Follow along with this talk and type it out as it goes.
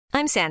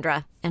I'm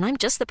Sandra, and I'm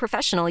just the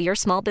professional your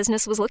small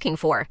business was looking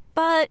for.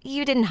 But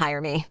you didn't hire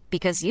me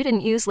because you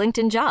didn't use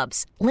LinkedIn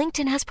Jobs.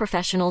 LinkedIn has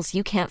professionals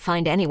you can't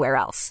find anywhere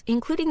else,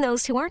 including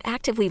those who aren't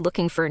actively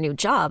looking for a new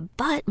job,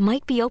 but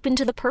might be open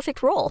to the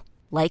perfect role,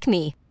 like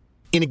me.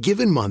 In a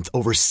given month,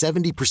 over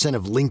 70%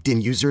 of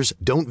LinkedIn users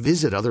don't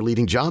visit other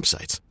leading job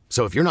sites.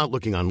 So if you're not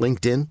looking on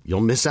LinkedIn,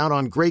 you'll miss out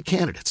on great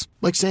candidates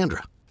like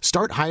Sandra.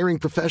 Start hiring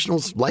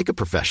professionals like a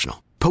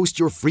professional. Post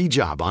your free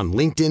job on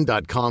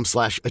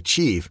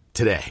linkedin.com/achieve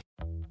today.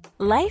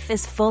 Life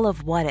is full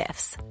of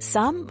what-ifs.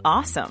 Some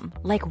awesome,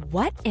 like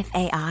what if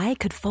AI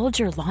could fold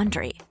your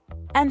laundry?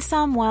 And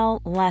some,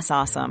 well, less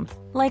awesome,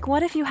 like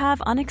what if you have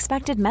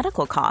unexpected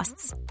medical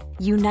costs?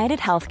 United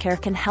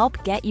Healthcare can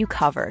help get you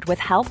covered with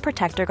Health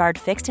Protector Guard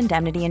fixed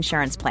indemnity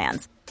insurance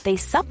plans. They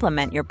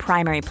supplement your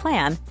primary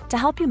plan to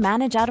help you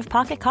manage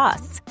out-of-pocket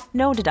costs.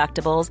 No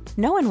deductibles,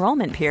 no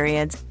enrollment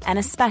periods, and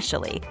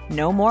especially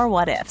no more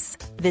what-ifs.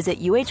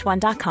 Visit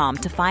uh1.com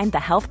to find the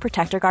Health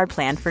Protector Guard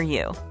plan for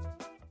you.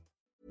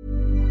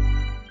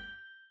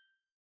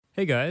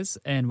 Hey guys,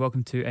 and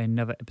welcome to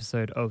another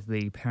episode of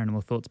the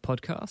Paranormal Thoughts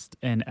podcast.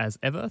 And as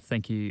ever,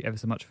 thank you ever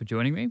so much for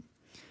joining me.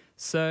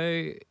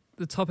 So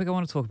the topic I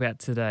want to talk about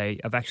today,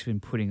 I've actually been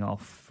putting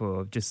off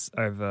for just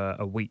over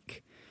a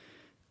week.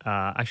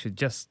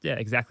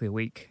 Exactly a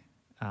week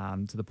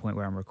to the point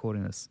where I'm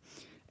recording this.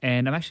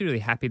 And I'm actually really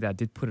happy that I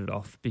did put it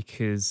off,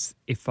 because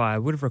if I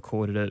would have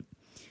recorded it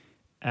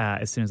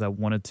as soon as I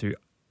wanted to,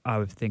 I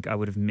would think I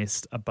would have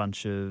missed a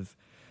bunch of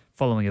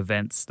following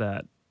events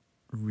that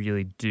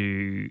really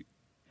do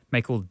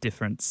make all the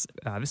difference.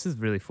 This is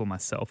really for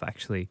myself,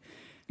 actually.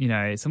 You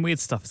know, some weird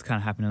stuff has kind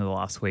of happened in the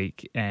last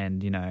week,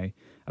 and, you know,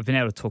 I've been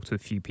able to talk to a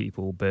few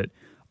people, but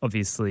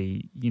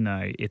obviously, you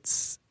know,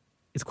 it's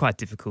quite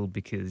difficult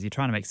because you're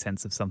trying to make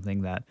sense of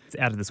something that's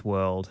out of this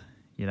world.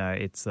 You know,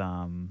 it's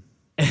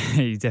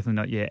definitely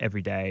not your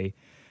everyday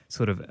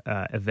sort of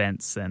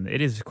events, and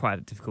it is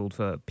quite difficult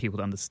for people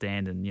to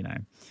understand. And, you know,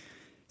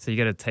 so you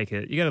got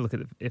to look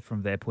at it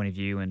from their point of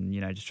view, and,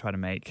 you know, just try to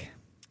make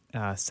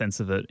sense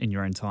of it in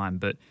your own time.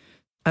 But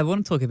I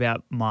want to talk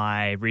about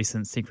my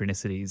recent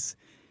synchronicities,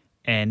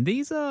 and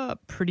these are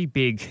pretty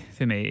big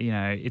for me. You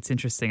know, it's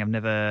interesting. I've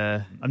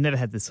never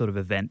had this sort of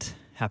event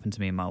happen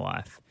to me in my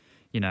life.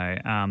 You know,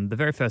 the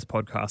very first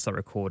podcast I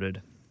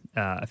recorded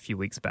a few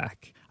weeks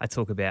back, I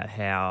talk about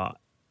how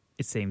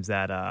it seems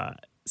that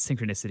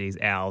synchronicities,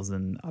 owls,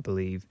 and I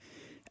believe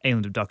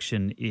alien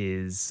abduction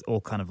is all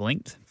kind of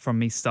linked, from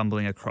me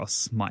stumbling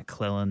across Mike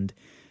Cleland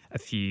a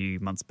few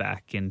months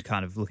back and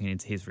kind of looking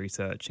into his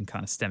research and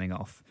kind of stemming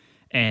off.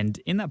 And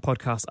in that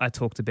podcast, I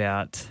talked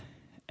about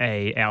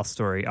a owl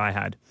story I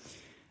had,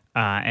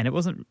 and it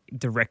wasn't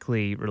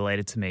directly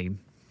related to me.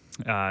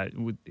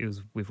 It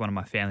was with one of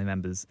my family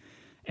members.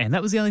 And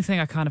that was the only thing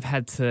I kind of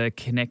had to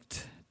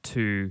connect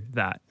to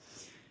that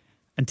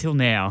until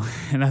now.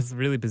 And that's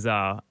really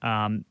bizarre.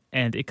 And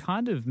it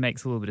kind of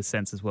makes a little bit of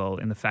sense as well,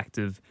 in the fact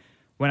of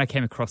when I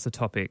came across the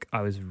topic,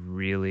 I was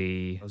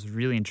really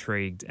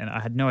intrigued, and I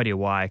had no idea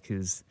why,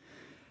 because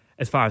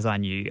as far as I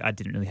knew, I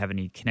didn't really have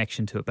any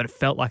connection to it, but it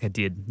felt like I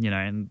did, you know,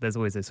 and there's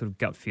always those sort of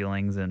gut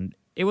feelings, and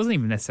it wasn't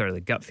even necessarily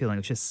a gut feeling, it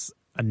was just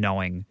a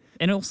knowing.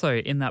 And also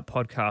in that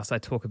podcast, I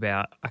talk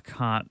about, I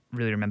can't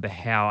really remember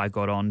how I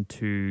got on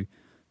to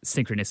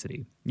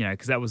synchronicity, you know,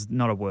 because that was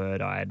not a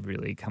word I had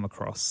really come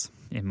across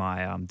in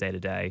my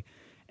day-to-day.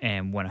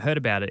 And when I heard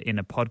about it in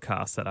a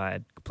podcast that I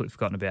had completely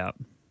forgotten about,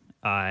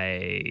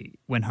 I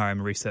went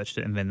home, researched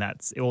it, and then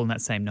that's all in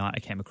that same night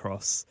I came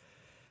across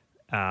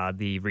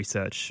the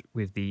research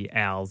with the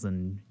owls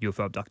and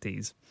UFO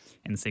abductees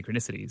and the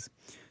synchronicities.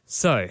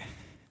 So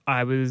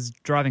I was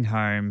driving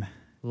home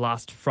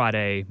last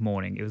Friday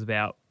morning. It was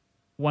about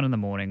 1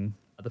 a.m,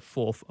 the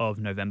 4th of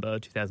November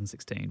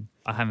 2016.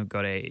 I haven't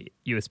got a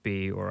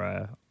USB or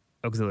a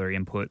auxiliary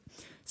input,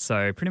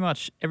 so pretty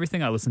much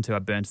everything I listen to, I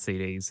burn to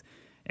CDs.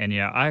 And, you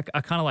know, I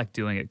kind of like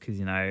doing it because,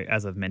 you know,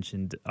 as I've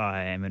mentioned,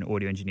 I am an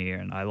audio engineer,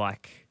 and I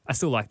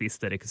still like the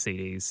aesthetic of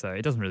CDs, so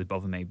it doesn't really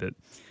bother me. But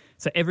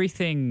so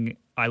everything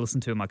I listen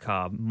to in my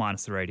car,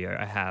 minus the radio,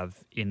 I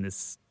have in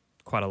this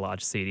quite a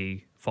large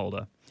CD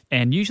folder.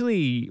 And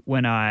usually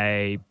when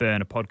I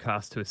burn a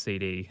podcast to a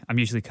CD, I'm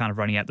usually kind of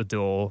running out the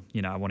door.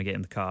 You know, I want to get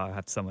in the car, I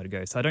have somewhere to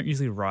go. So I don't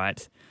usually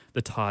write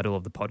the title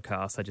of the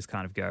podcast. I just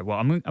kind of go, well,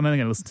 I'm only going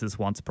to listen to this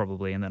once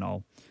probably, and then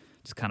I'll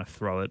just kind of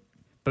throw it.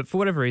 But for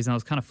whatever reason, I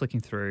was kind of flicking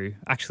through.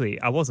 Actually,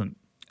 I wasn't.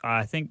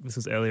 I think this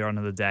was earlier on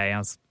in the day. I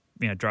was,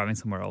 you know, driving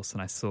somewhere else,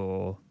 and I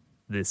saw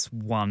this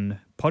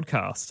one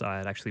podcast I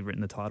had actually written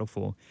the title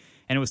for,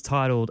 and it was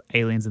titled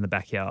Aliens in the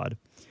Backyard.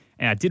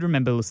 And I did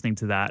remember listening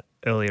to that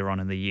earlier on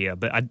in the year,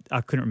 but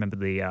I couldn't remember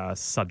the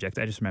subject.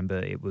 I just remember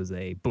it was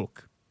a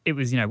book. It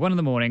was, 1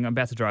 a.m, I'm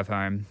about to drive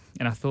home,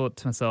 and I thought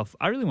to myself,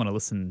 I really want to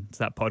listen to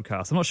that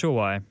podcast. I'm not sure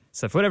why.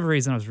 So for whatever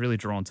reason, I was really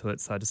drawn to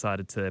it, so I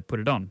decided to put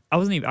it on. I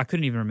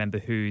couldn't even remember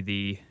who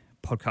the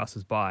podcast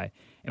was by.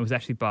 It was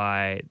actually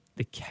by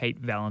the Kate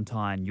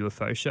Valentine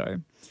UFO Show.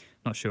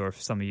 Not sure if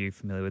some of you are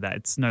familiar with that.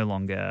 It's no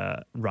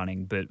longer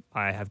running, but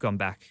I have gone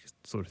back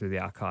sort of through the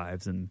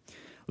archives and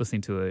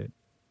listening to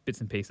bits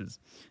and pieces.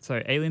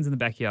 So Aliens in the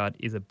Backyard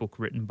is a book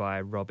written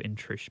by Rob and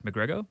Trish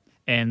McGregor,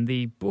 and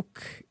the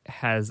book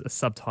has a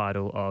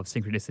subtitle of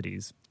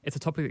Synchronicities. It's a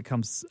topic that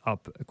comes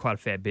up quite a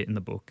fair bit in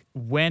the book.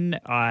 When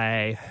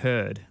I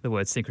heard the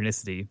word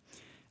synchronicity,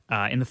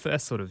 in the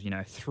first sort of,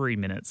 3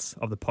 minutes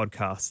of the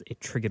podcast,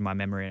 it triggered my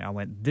memory, and I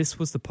went, this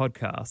was the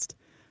podcast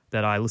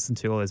that I listened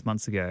to all those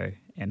months ago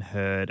and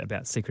heard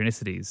about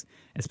synchronicities,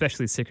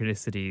 especially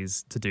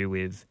synchronicities to do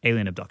with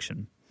alien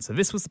abduction. So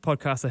this was the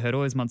podcast I heard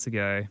all those months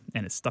ago,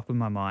 and it stuck with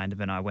my mind,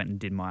 and then I went and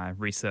did my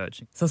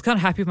research. So I was kind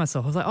of happy with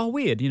myself. I was like, oh,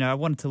 weird. I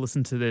wanted to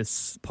listen to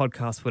this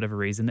podcast for whatever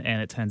reason,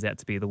 and it turns out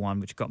to be the one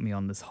which got me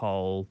on this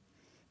whole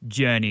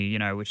journey,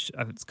 which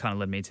it's kind of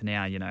led me to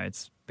now.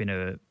 It's been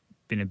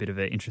a bit of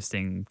an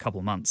interesting couple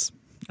of months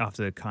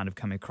after kind of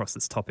coming across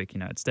this topic.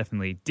 It's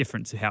definitely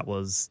different to how it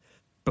was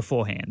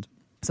beforehand.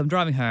 So I'm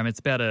driving home. It's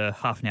about a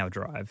half an hour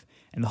drive.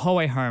 And the whole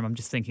way home, I'm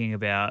just thinking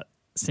about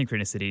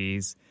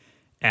synchronicities,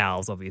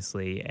 owls,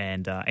 obviously,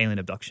 and alien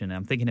abduction. And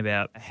I'm thinking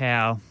about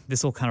how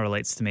this all kind of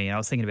relates to me. And I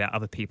was thinking about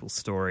other people's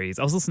stories.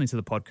 I was listening to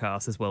the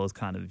podcast as well as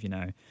kind of,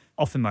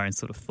 often my own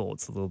sort of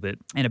thoughts a little bit.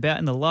 And about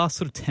in the last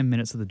sort of 10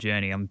 minutes of the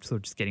journey, I'm sort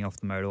of just getting off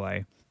the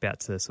motorway,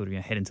 about to sort of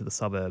head into the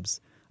suburbs.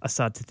 I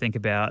started to think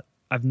about,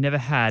 I've never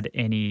had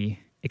any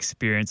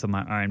experience on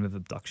my own with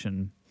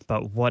abduction,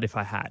 but what if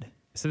I had?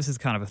 So this is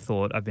kind of a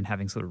thought I've been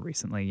having sort of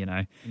recently,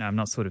 I'm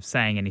not sort of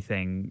saying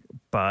anything,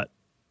 but,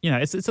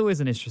 it's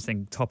always an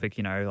interesting topic,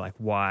 like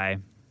why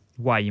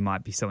you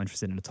might be so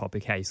interested in a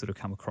topic, how you sort of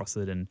come across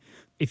it. And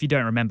if you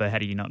don't remember, how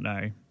do you not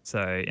know?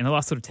 So in the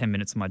last sort of 10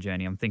 minutes of my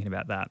journey, I'm thinking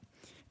about that.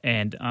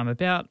 And I'm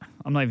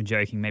not even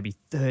joking, maybe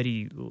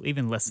 30,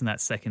 even less than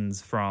that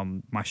seconds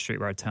from my street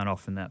where I turn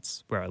off, and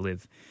that's where I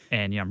live.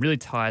 And, I'm really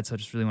tired, so I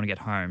just really want to get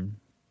home.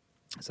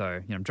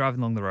 So, I'm driving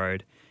along the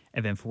road,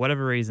 and then for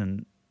whatever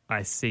reason,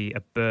 I see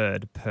a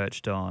bird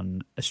perched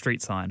on a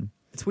street sign.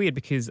 It's weird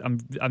because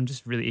I'm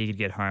just really eager to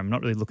get home. I'm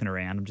not really looking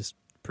around. I'm just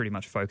pretty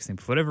much focusing.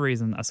 For whatever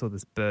reason, I saw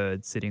this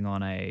bird sitting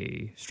on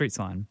a street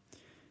sign.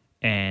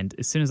 And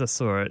as soon as I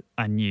saw it,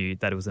 I knew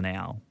that it was an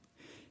owl.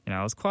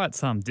 I was quite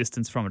some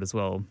distance from it as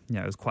well.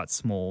 It was quite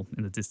small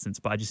in the distance,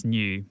 but I just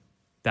knew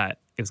that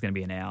it was going to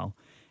be an owl.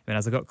 And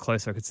as I got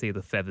closer, I could see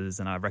the feathers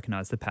and I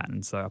recognized the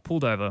pattern. So I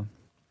pulled over.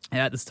 And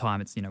at this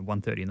time, it's,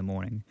 1:30 in the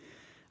morning.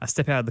 I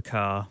step out of the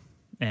car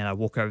and I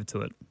walk over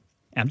to it.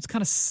 And I'm just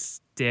kind of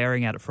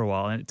staring at it for a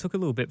while. And it took a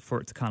little bit for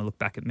it to kind of look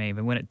back at me.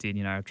 But when it did,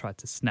 I tried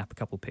to snap a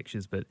couple of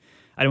pictures, but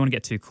I didn't want to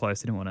get too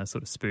close. I didn't want to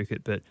sort of spook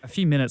it. But a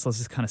few minutes, I was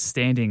just kind of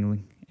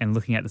standing and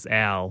looking at this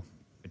owl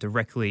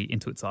directly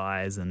into its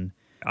eyes. And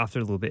after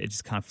a little bit, it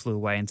just kind of flew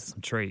away into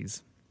some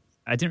trees.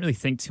 I didn't really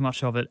think too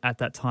much of it at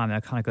that time. And I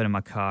kind of got in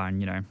my car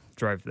and,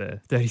 drove the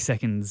 30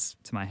 seconds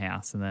to my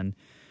house. And then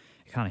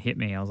it kind of hit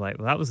me. I was like,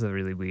 well, that was a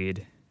really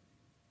weird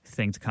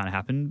thing to kind of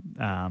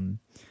happen.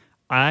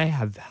 I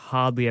have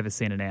hardly ever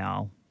seen an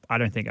owl. I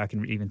don't think I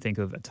can even think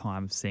of a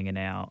time of seeing an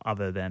owl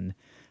other than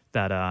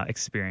that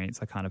experience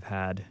I kind of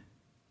had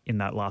in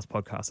that last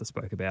podcast I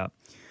spoke about.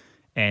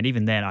 And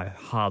even then, I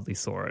hardly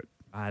saw it.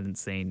 I hadn't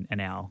seen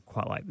an owl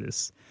quite like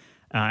this.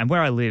 And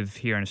where I live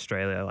here in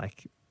Australia,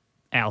 like,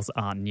 owls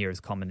aren't near as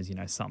common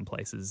as, some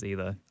places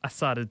either. I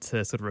started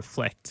to sort of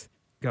reflect,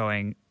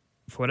 going,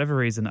 for whatever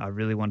reason, I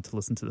really wanted to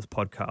listen to this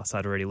podcast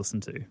I'd already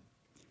listened to.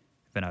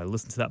 Then I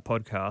listened to that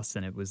podcast,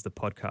 and it was the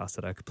podcast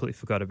that I completely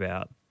forgot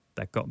about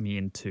that got me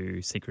into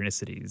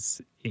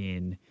synchronicities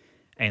in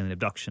alien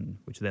abduction,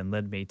 which then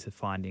led me to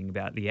finding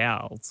about the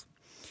owls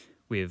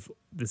with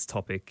this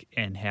topic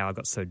and how I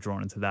got so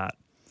drawn into that.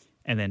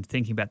 And then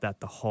thinking about that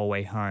the whole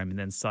way home, and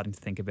then starting to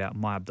think about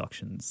my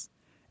abductions,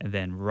 and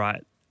then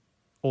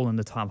all in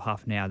the time of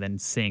half an hour, then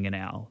seeing an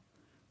owl,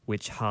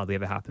 which hardly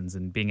ever happens,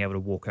 and being able to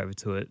walk over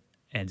to it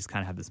and just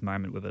kind of have this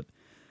moment with it.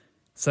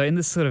 So in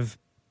this sort of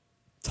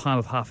time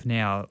of half an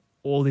hour,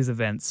 all these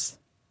events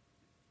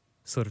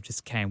sort of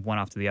just came one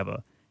after the other.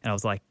 And I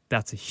was like,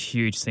 that's a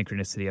huge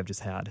synchronicity I've just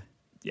had.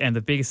 And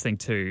the biggest thing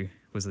too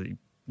was,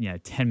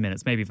 10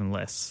 minutes, maybe even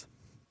less,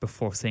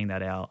 before seeing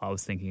that owl, I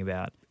was thinking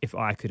about if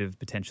I could have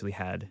potentially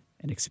had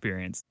an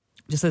experience.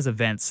 Just those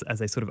events, as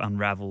they sort of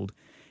unraveled,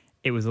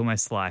 it was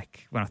almost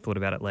like, when I thought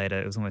about it later,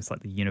 it was almost like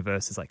the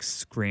universe is like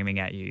screaming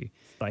at you,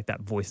 like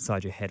that voice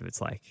inside your head.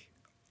 It's like,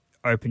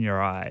 open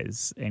your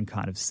eyes and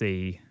kind of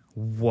see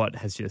what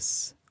has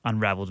just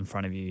unraveled in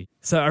front of you.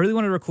 So I really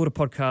wanted to record a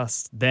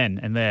podcast then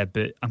and there,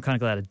 but I'm kind of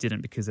glad I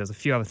didn't, because there's a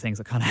few other things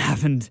that kind of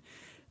happened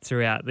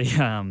throughout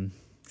the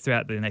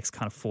next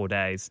kind of 4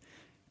 days.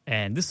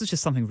 And this was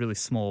just something really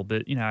small,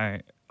 but, I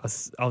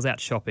was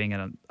out shopping,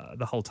 and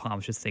the whole time I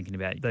was just thinking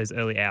about those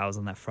early hours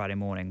on that Friday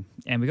morning.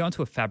 And we go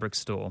into a fabric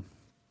store.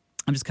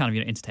 I'm just kind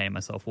of, entertaining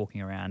myself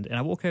walking around. And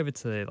I walk over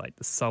to like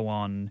the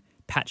sew-on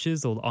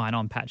patches, or the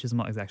iron-on patches. I'm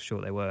not exactly sure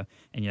what they were.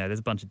 And, there's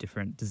a bunch of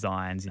different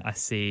designs. I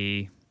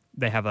see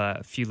they have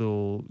a few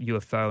little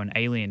UFO and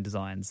alien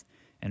designs.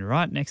 And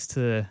right next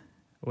to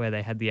where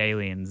they had the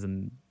aliens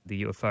and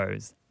the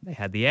UFOs, they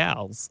had the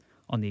owls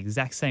on the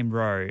exact same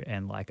row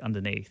and like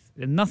underneath.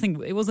 And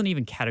it wasn't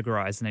even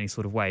categorized in any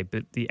sort of way,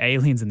 but the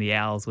aliens and the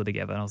owls were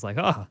together. And I was like,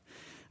 oh,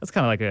 that's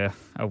kind of like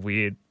a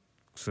weird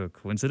sort of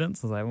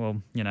coincidence. I was like,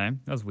 well, that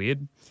was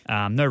weird.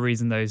 No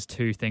reason those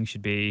two things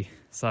should be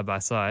side by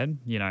side,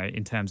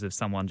 in terms of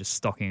someone just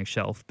stocking a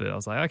shelf. But I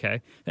was like,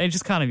 okay. And it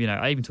just kind of,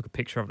 I even took a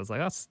picture of it. I was like,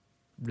 that's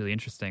really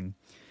interesting.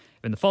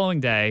 And the following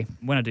day,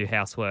 when I do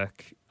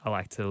housework, I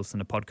like to listen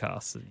to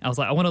podcasts. I was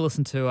like, I want to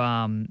listen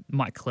to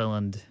Mike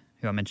Cleland,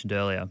 who I mentioned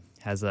earlier,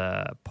 has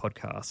a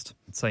podcast.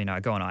 So, I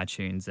go on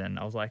iTunes and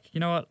I was like, you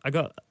know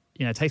what?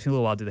 It takes me a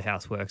little while to do the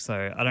housework,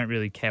 so I don't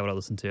really care what I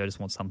listen to. I just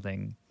want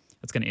something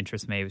that's going to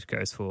interest me, which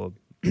goes for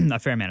a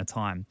fair amount of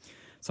time.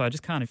 So I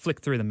just kind of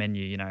flick through the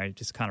menu,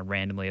 just kind of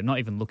randomly. I'm not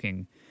even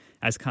looking.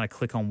 I just kind of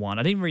click on one.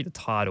 I didn't read the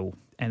title.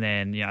 And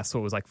then, I saw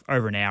it was like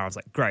over an hour. I was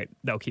like, great,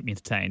 that'll keep me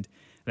entertained.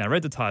 And then I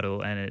read the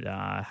title and it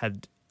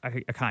had, I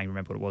can't even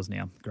remember what it was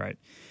now. Great.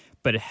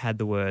 But it had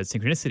the word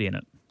synchronicity in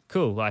it.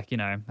 Cool. Like,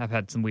 I've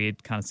had some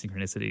weird kind of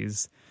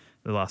synchronicities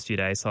the last few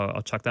days, so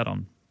I'll chuck that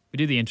on. We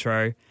do the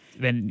intro.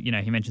 Then,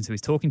 he mentions who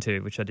he's talking to,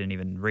 which I didn't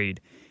even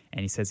read.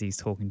 And he says he's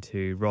talking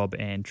to Rob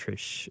and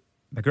Trish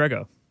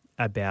McGregor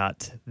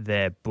about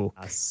their book,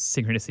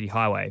 Synchronicity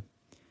Highway.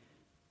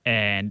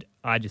 And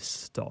I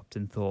just stopped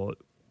and thought,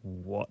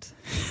 what?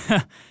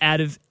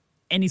 Out of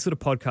any sort of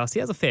podcast,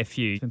 he has a fair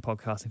few. He's been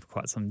podcasting for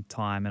quite some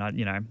time.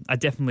 And I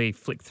definitely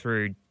flicked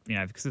through,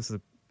 because this is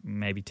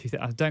maybe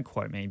don't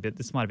quote me, but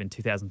this might have been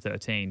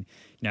 2013,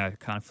 kind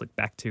of flicked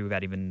back to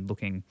without even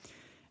looking.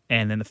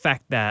 And then the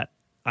fact that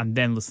I'm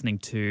then listening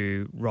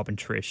to Rob and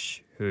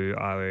Trish, who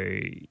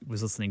I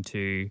was listening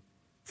to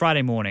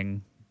Friday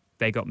morning.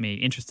 They got me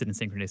interested in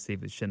synchronicity,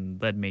 which then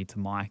led me to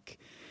Mike.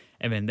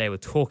 And then they were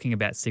talking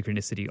about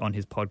synchronicity on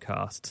his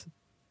podcast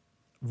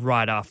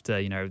right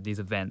after, these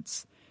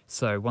events.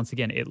 So once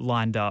again, it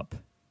lined up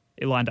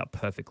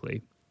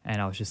perfectly.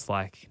 And I was just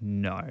like,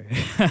 no.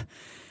 I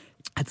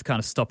had to kind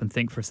of stop and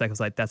think for a second. I was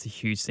like, that's a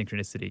huge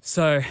synchronicity.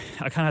 So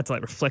I kind of had to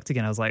reflect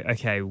again. I was like,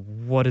 okay,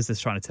 what is this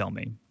trying to tell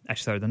me?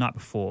 Actually, so the night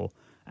before,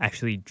 I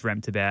actually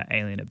dreamt about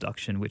alien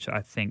abduction, which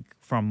I think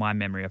from my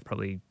memory I've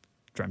probably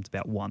dreamt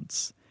about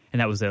once. And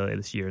that was earlier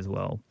this year as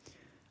well.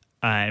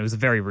 It was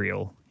very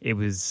real. It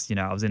was,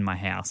 I was in my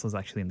house. I was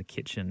actually in the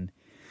kitchen.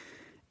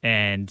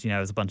 And, there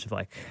was a bunch of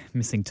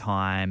missing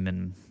time.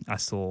 And I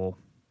saw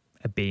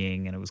a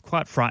being and it was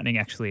quite frightening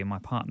actually. And my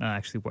partner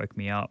actually woke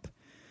me up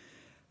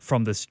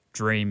from this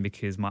dream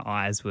because my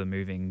eyes were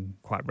moving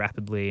quite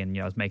rapidly and,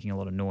 I was making a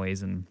lot of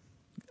noise. And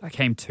I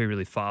came to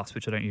really fast,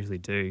 which I don't usually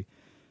do.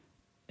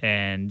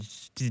 And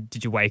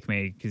did you wake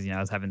me? Because, I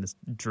was having this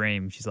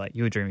dream. She's like,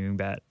 you were dreaming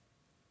about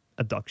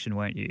abduction,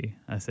 weren't you?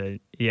 I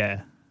said,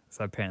 yeah.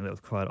 So apparently that was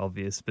quite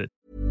obvious. But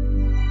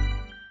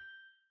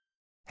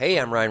Hey,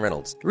 I'm Ryan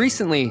Reynolds.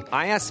 Recently,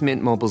 I asked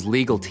Mint Mobile's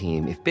legal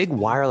team if big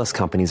wireless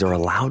companies are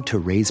allowed to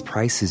raise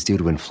prices due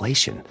to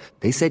inflation.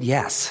 They said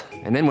yes.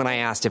 And then when I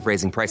asked if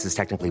raising prices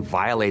technically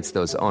violates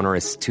those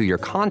onerous 2-year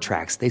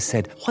contracts, they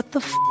said, what the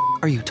f***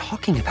 are you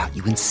talking about,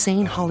 you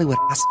insane Hollywood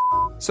ass f-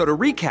 So to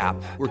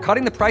recap, we're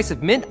cutting the price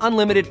of Mint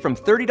Unlimited from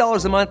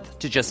 $30 a month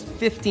to just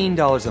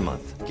 $15 a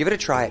month. Give it a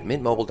try at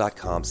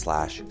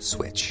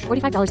mintmobile.com/switch.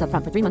 $45 up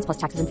front for 3 months plus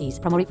taxes and fees.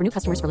 Promo rate for new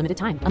customers for limited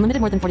time. Unlimited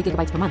more than 40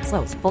 gigabytes per month.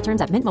 Slows full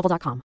terms at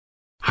mintmobile.com.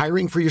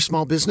 Hiring for your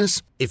small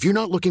business? If you're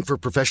not looking for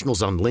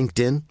professionals on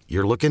LinkedIn,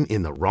 you're looking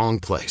in the wrong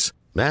place.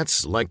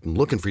 That's like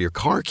looking for your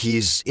car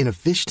keys in a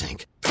fish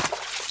tank.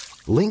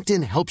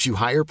 LinkedIn helps you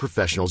hire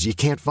professionals you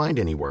can't find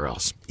anywhere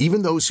else,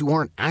 even those who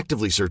aren't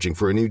actively searching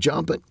for a new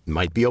job but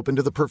might be open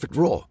to the perfect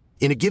role.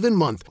 In a given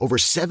month, over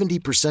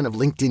 70% of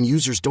LinkedIn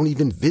users don't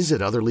even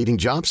visit other leading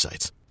job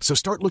sites. So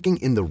start looking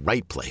in the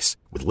right place.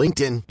 With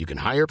LinkedIn, you can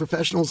hire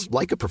professionals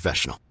like a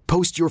professional.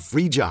 Post your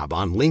free job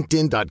on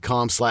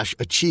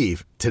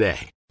linkedin.com/achieve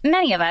today.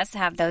 Many of us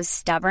have those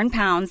stubborn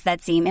pounds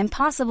that seem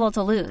impossible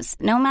to lose,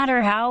 no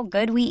matter how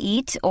good we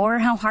eat or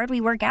how hard we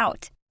work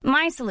out.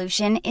 My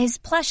solution is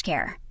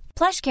PlushCare.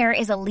 PlushCare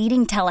is a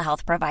leading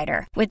telehealth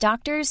provider with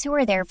doctors who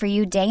are there for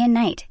you day and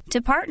night to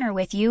partner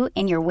with you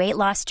in your weight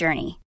loss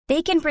journey.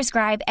 They can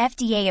prescribe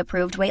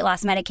FDA-approved weight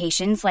loss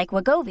medications like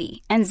Wegovy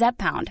and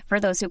Zepbound for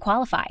those who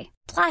qualify.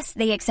 Plus,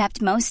 they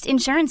accept most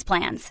insurance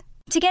plans.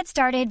 To get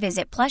started,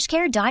 visit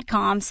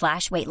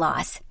plushcare.com/weight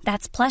loss.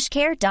 That's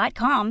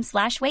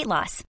plushcare.com/weight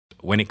loss.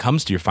 When it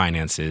comes to your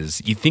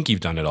finances, you think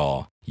you've done it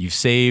all. You've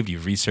saved,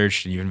 you've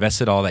researched, and you've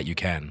invested all that you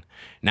can.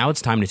 Now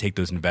it's time to take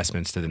those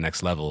investments to the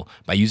next level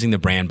by using the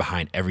brand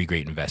behind every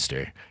great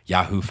investor,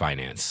 Yahoo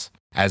Finance.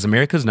 As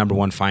America's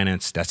 #1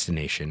 finance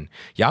destination,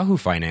 Yahoo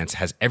Finance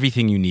has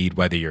everything you need,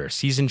 whether you're a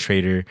seasoned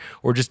trader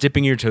or just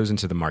dipping your toes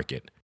into the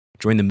market.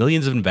 Join the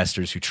millions of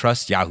investors who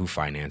trust Yahoo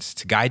Finance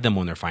to guide them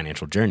on their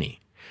financial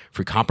journey.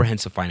 For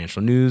comprehensive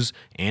financial news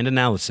and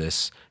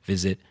analysis,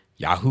 visit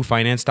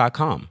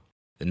yahoofinance.com,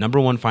 the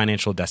 #1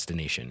 financial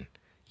destination,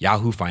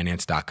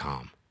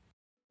 yahoofinance.com.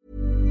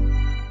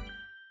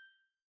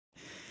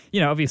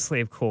 Obviously,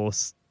 of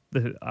course,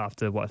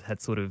 after what had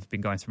sort of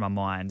been going through my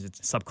mind,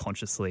 it's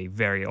subconsciously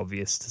very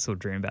obvious to sort of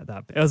dream about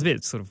that. But I was a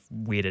bit sort of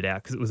weirded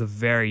out because it was a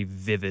very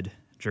vivid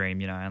dream,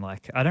 and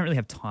I don't really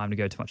have time to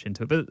go too much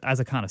into it. But as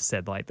I kind of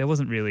said, there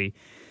wasn't really,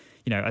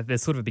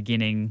 there's sort of a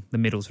beginning, the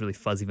middle's really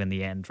fuzzy, then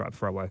the end right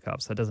before I woke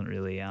up. So it doesn't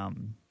really,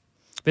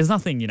 there's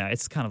nothing,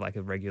 it's kind of like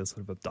a regular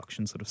sort of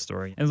abduction sort of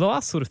story. And the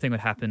last sort of thing that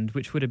happened,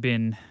 which would have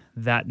been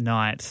that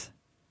night,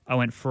 I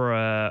went for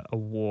a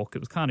walk. It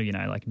was kind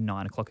of, like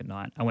 9 o'clock at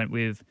night. I went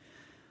with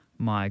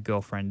my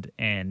girlfriend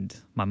and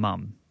my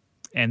mum.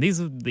 And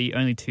these are the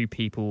only two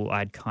people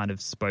I'd kind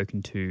of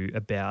spoken to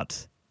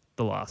about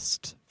the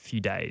last few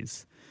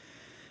days.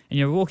 And,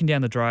 we're walking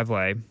down the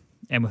driveway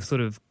and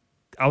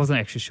I wasn't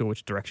actually sure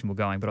which direction we're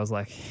going, but I was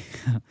like,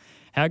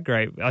 how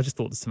great, I just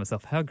thought this to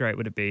myself, how great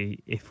would it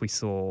be if we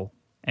saw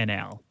an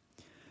owl?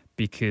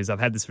 Because I've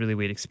had this really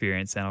weird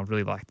experience and I'd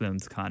really like them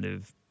to kind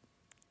of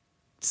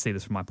see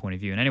this from my point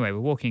of view. And anyway, we're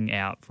walking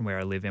out from where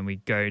I live and we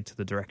go to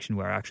the direction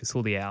where I actually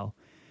saw the owl.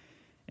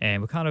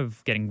 And we're kind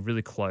of getting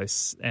really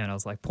close. And I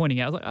was like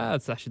pointing out, I was like, oh,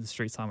 it's actually the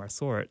street sign where I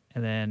saw it.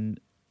 And then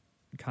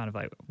kind of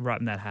like right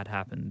when that had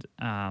happened,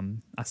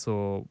 I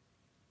saw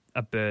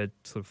a bird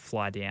sort of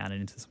fly down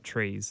and into some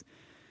trees.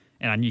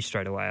 And I knew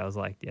straight away, I was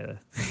like, yeah,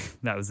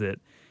 that was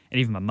it. And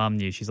even my mum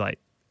knew, she's like,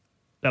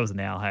 that was an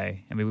owl,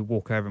 hey. And we would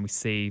walk over and we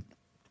see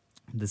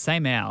the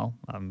same owl,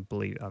 I'm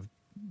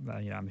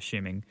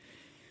assuming,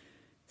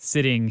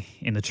 sitting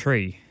in the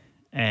tree.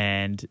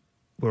 And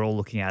we're all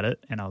looking at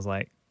it. And I was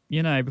like,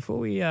 before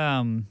we,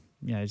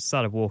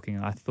 started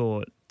walking, I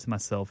thought to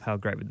myself, how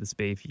great would this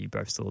be if you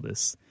both saw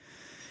this?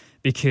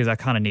 Because I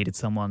kind of needed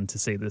someone to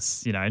see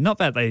this, not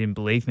that they didn't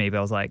believe me, but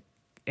I was like,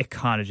 it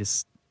kind of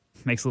just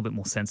makes a little bit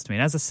more sense to me.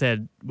 And as I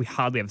said, we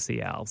hardly ever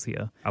see owls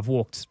here. I've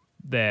walked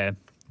there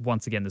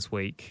once again this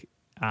week,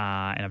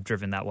 and I've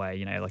driven that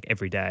way, like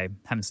every day.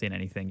 Haven't seen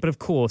anything. But of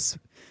course,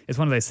 it's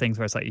one of those things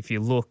where it's like, if you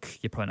look,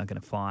 you're probably not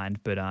going to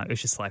find. But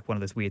it's just like one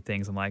of those weird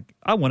things. I'm like,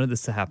 I wanted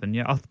this to happen.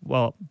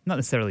 Well, not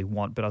necessarily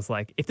want, but I was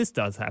like, if this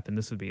does happen,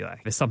 this would be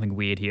like, there's something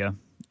weird here.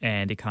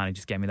 And it kind of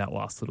just gave me that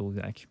last little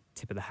like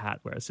tip of the hat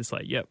where it's just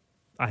like, yep,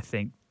 I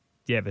think,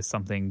 there's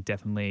something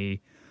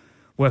definitely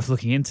worth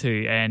looking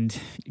into. And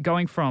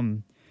going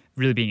from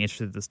really being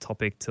interested in this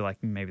topic to like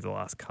maybe the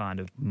last kind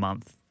of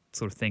month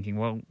sort of thinking,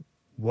 well,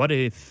 what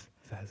if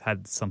I've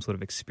had some sort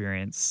of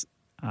experience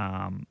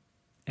and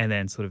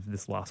then sort of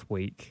this last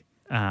week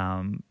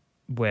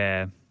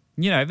where,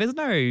 there's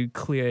no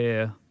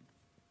clear,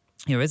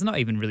 there's not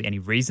even really any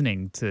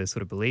reasoning to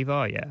sort of believe,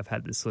 oh, yeah, I've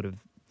had this sort of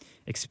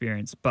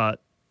experience.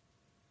 But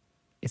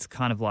it's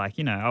kind of like,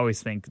 I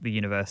always think the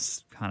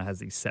universe kind of has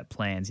these set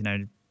plans,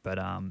 but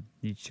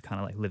you're just kind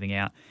of like living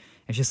out.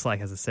 It's just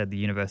like, as I said, the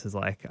universe is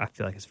like, I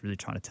feel like it's really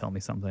trying to tell me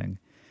something.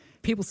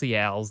 People see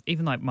owls,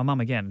 even like my mum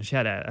again, she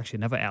had actually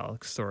another owl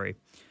story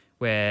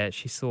where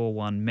she saw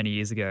one many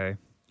years ago.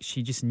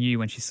 She just knew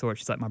when she saw it,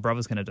 she's like, my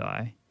brother's going to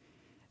die.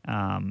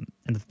 And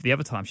the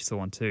other time she saw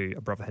one too,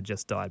 a brother had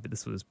just died, but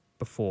this was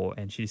before,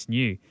 and she just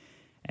knew.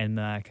 And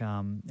like,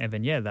 and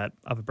then that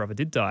other brother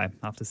did die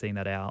after seeing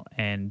that owl.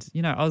 And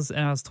I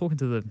was talking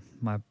to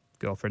my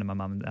girlfriend and my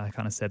mum, and I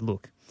kind of said,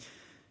 look,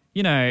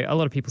 a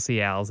lot of people see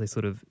owls. They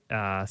sort of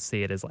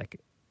see it as like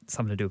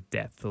something to do with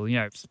death, or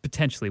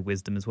potentially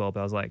wisdom as well. But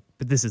I was like,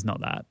 but this is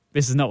not that.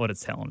 This is not what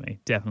it's telling me.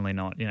 Definitely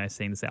not.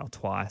 Seeing this owl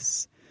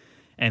twice,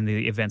 and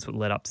the events that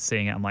led up to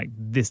seeing it, I'm like,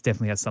 this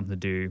definitely has something to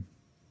do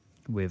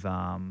with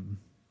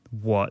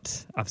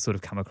what I've sort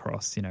of come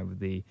across. With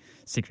the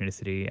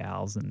synchronicity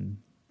owls and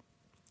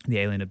the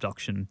alien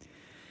abduction.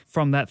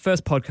 From that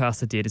first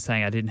podcast I did,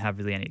 saying I didn't have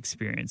really any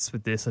experience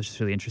with this. I was just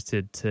really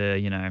interested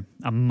to,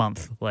 a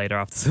month later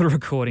after sort of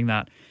recording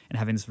that and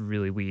having this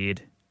really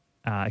weird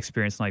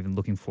experience, not even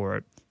looking for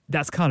it.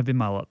 That's kind of been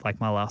my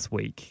last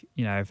week.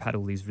 I've had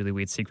all these really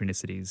weird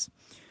synchronicities.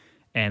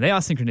 And they are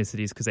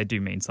synchronicities because they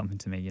do mean something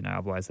to me,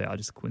 otherwise they are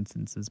just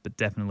coincidences. But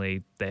they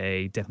definitely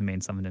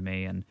mean something to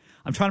me. And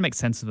I'm trying to make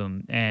sense of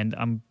them. And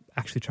I'm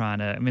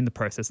in the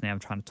process now of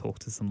trying to talk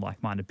to some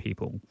like-minded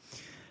people.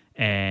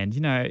 And,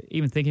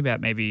 even thinking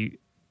about maybe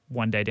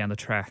one day down the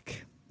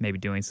track, maybe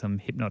doing some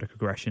hypnotic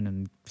regression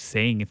and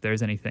seeing if there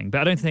is anything.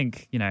 But I don't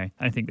think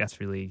that's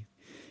really,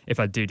 if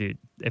I do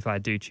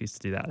choose to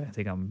do that, I don't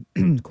think I'm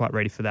quite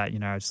ready for that.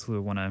 I just sort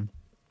of want to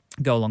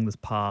go along this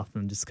path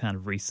and just kind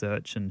of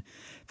research and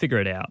figure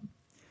it out.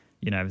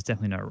 There's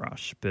definitely no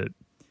rush, but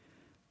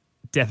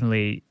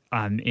definitely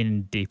I'm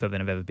in deeper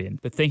than I've ever been.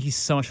 But thank you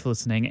so much for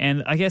listening.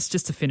 And I guess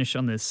just to finish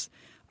on this,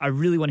 I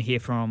really want to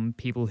hear from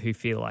people who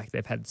feel like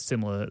they've had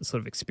similar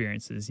sort of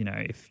experiences.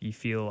 If you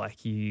feel like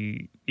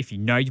if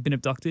you've been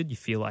abducted, you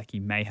feel like you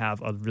may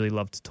have, I'd really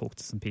love to talk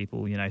to some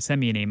people. Send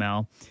me an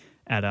email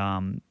at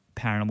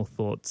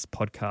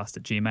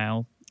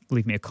paranormalthoughtspodcast@gmail.com.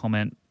 Leave me a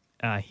comment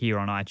here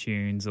on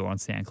iTunes or on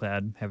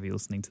SoundCloud, however you're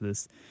listening to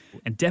this.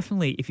 And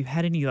definitely, if you've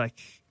had any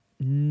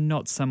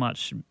not so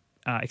much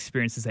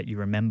experiences that you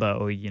remember,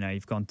 or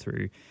you've gone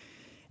through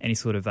any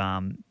sort of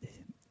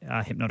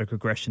hypnotic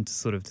regression to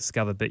sort of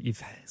discover, but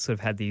you've sort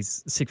of had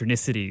these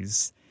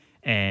synchronicities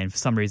and for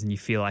some reason you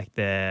feel like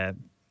they're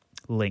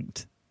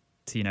linked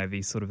to,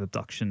 these sort of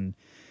abduction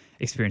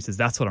experiences.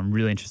 That's what I'm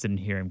really interested in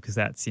hearing, because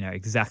that's,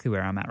 exactly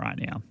where I'm at right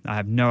now. I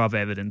have no other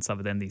evidence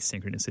other than these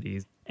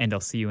synchronicities, and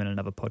I'll see you in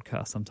another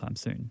podcast sometime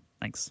soon.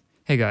 Thanks.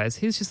 Hey guys,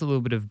 here's just a little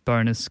bit of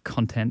bonus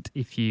content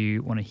if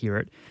you want to hear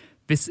it.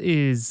 This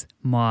is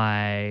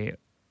my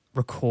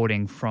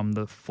recording from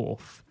the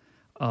 4th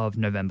of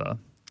November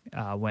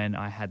when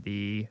I had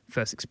the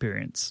first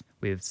experience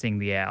with seeing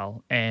the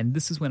owl. And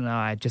this is when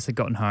I just had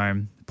gotten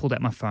home, pulled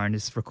out my phone,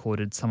 just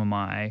recorded some of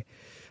my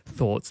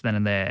thoughts then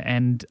and there.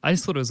 And I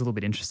just thought it was a little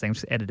bit interesting.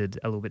 Just edited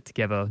a little bit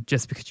together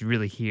just because you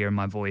really hear in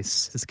my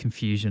voice this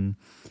confusion.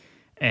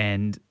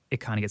 And it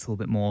kind of gets a little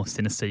bit more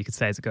sinister, you could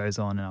say, as it goes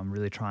on. And I'm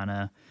really trying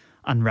to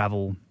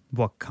unravel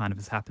what kind of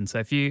has happened. So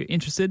if you're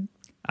interested,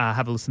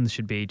 have a listen. This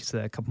should be just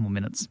a couple more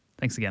minutes.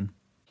 Thanks again.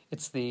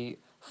 It's the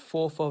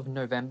 4th of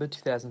November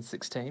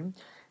 2016.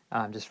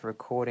 I'm just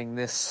recording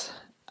this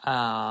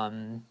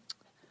little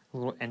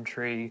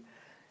entry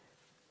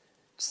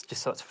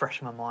just so it's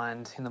fresh in my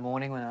mind in the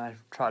morning when I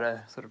try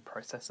to sort of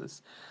process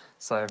this.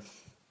 So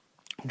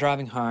I'm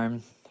driving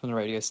home from the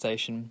radio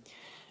station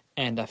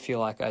and I feel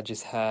like I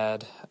just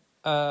had,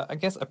 I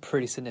guess, a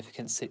pretty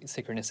significant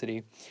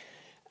synchronicity.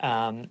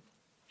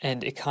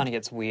 And it kind of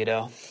gets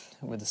weirder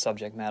with the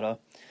subject matter.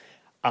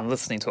 I'm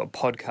listening to a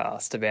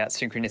podcast about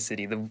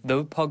synchronicity,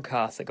 the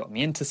podcast that got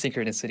me into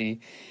synchronicity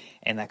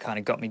and that kind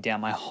of got me down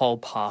my whole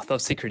path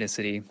of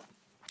synchronicity,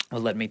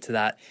 what led me to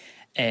that,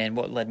 and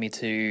what led me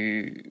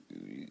to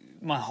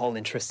my whole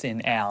interest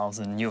in owls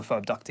and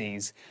UFO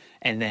abductees.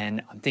 And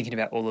then I'm thinking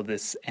about all of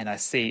this and I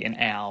see an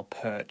owl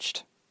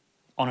perched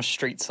on a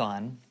street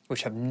sign,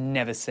 which I've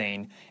never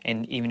seen.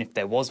 And even if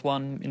there was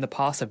one in the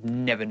past, I've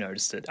never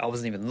noticed it. I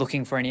wasn't even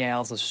looking for any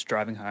owls. I was just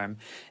driving home,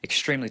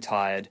 extremely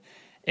tired.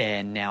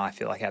 And now I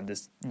feel like I have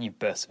this new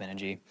burst of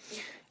energy.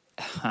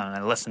 I don't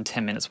know, less than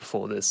 10 minutes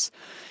before this.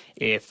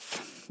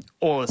 If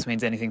all this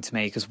means anything to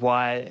me, because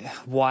why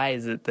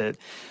is it that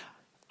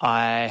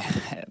I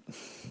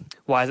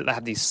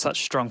have these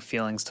such strong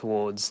feelings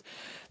towards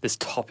this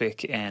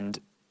topic, and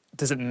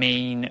does it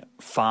mean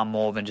far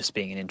more than just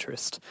being an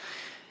interest?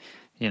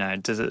 You know,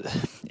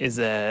 is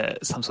there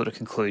some sort of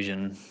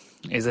conclusion?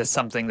 Is there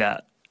something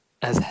that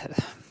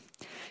I've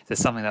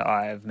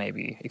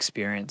maybe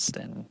experienced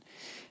and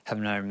have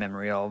no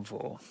memory of,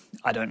 or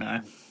I don't know.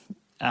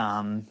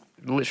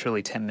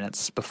 Literally 10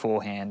 minutes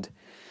beforehand,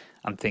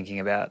 I'm thinking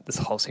about this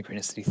whole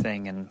synchronicity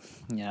thing, and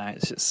you know,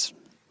 it's just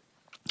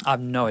I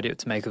have no idea what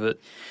to make of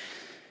it,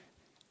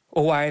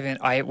 or why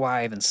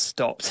I even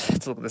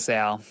stopped to look at this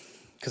owl,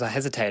 because I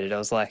hesitated. I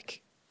was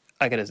like,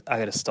 I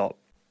gotta stop.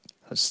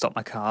 I just stopped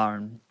my car,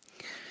 and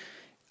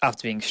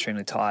after being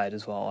extremely tired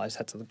as well, I just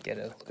had to look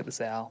at this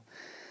owl.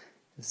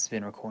 This has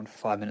been recording for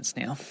 5 minutes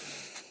now.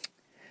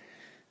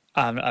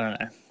 I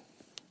don't know.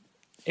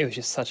 It was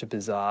just such a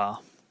bizarre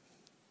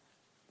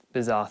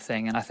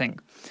thing, and I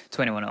think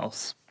to anyone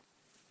else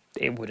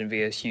it wouldn't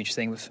be a huge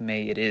thing, but for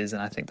me it is,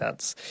 and I think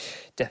that's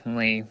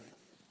definitely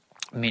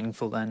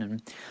meaningful then,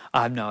 and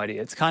I have no idea.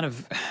 It's kind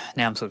of,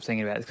 now I'm sort of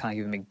thinking about it, it's kind of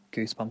giving me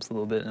goosebumps a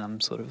little bit, and I'm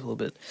sort of a little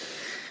bit,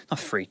 not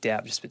freaked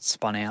out, just a bit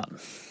spun out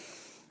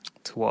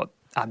to what,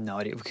 I have no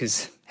idea,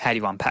 because how do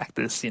you unpack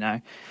this, you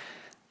know?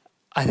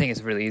 I think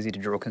it's really easy to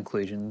draw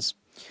conclusions,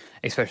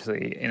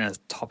 especially in a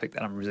topic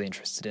that I'm really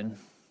interested in.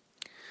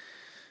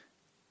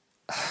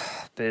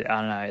 But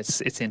I don't know,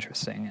 it's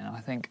interesting, you know,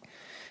 I think,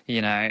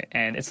 you know,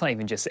 and it's not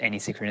even just any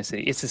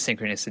synchronicity, it's a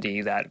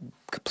synchronicity that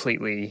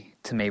completely,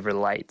 to me,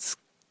 relates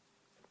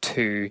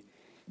to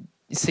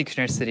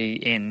synchronicity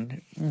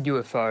in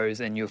UFOs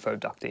and UFO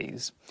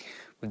abductees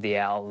with the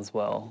owl as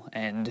well.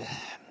 And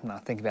when I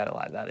think about it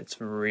like that,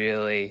 it's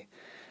really,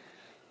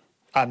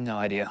 I have no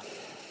idea.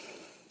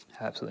 I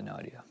have absolutely no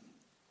idea.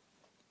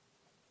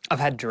 I've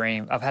had a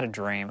dream,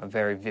 a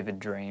very vivid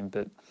dream,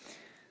 but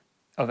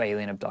of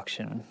alien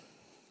abduction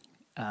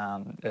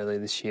earlier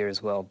this year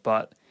as well,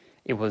 but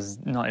it was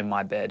not in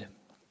my bed.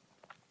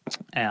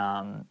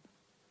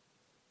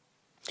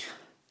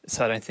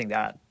 So I don't think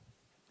that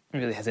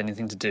really has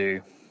anything to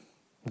do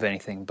with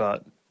anything,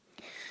 but,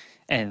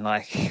 and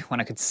like what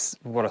I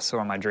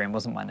saw in my dream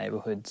wasn't my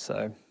neighborhood,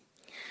 so,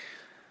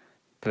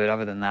 but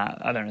other than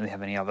that, I don't really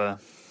have any other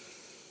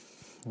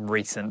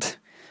recent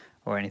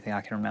or anything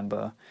I can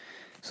remember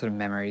sort of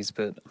memories,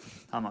 but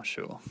I'm not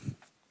sure.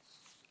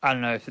 I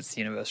don't know if it's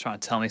the universe trying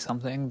to tell me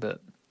something,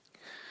 but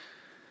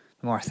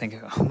the more I think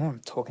of it, the more I'm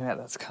talking about,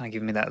 that's kind of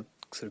giving me that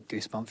sort of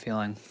goosebump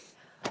feeling.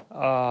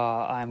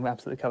 Oh, I'm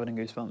absolutely covered in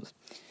goosebumps.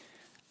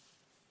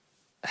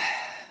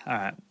 All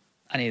right,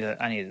 I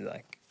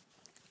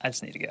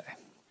just need to go.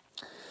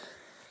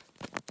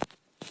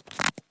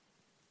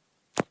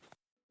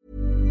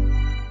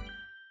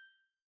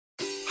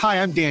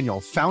 Hi, I'm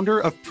Daniel, founder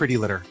of Pretty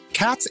Litter.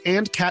 Cats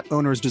and cat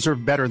owners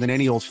deserve better than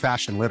any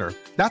old-fashioned litter.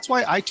 That's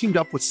why I teamed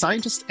up with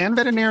scientists and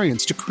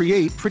veterinarians to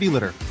create Pretty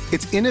Litter.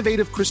 Its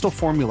innovative crystal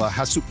formula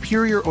has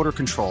superior odor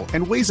control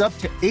and weighs up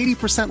to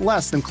 80%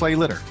 less than clay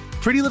litter.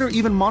 Pretty Litter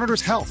even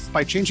monitors health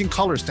by changing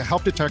colors to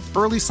help detect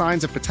early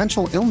signs of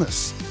potential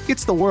illness.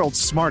 It's the world's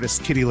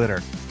smartest kitty litter.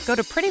 Go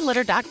to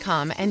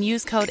prettylitter.com and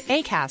use code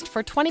ACAST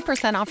for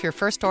 20% off your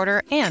first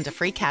order and a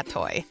free cat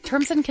toy.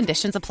 Terms and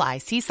conditions apply.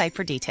 See site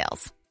for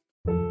details.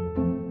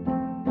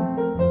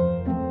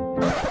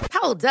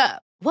 Hold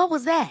up. What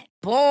was that?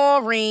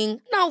 Boring.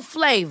 No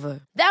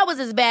flavor. That was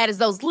as bad as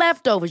those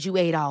leftovers you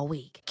ate all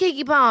week.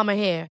 Keke Palmer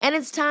here, and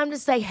it's time to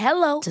say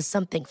hello to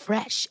something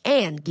fresh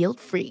and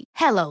guilt-free.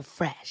 Hello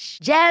Fresh.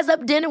 Jazz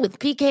up dinner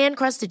with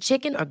pecan-crusted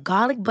chicken or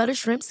garlic butter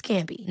shrimp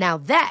scampi. Now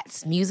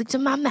that's music to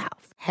my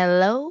mouth.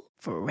 Hello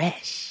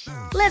Fresh.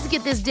 Let's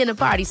get this dinner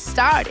party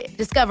started.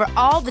 Discover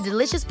all the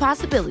delicious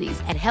possibilities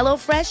at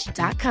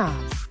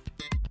HelloFresh.com.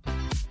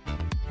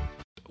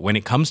 When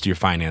it comes to your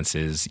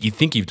finances, you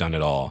think you've done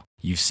it all.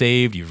 You've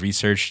saved, you've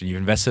researched, and you've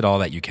invested all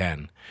that you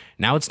can.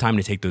 Now it's time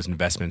to take those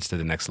investments to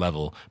the next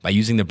level by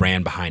using the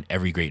brand behind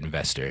every great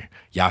investor,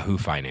 Yahoo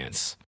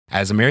Finance.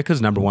 As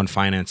America's #1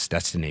 finance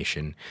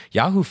destination,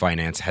 Yahoo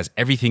Finance has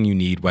everything you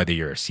need, whether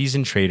you're a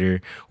seasoned trader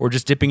or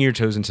just dipping your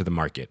toes into the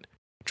market.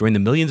 Join the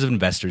millions of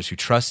investors who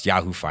trust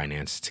Yahoo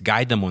Finance to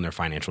guide them on their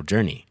financial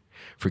journey.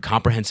 For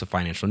comprehensive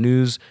financial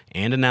news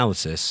and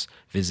analysis,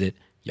 visit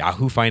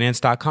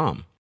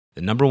yahoofinance.com,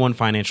 the #1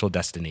 financial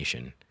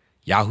destination,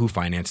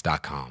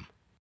 yahoofinance.com.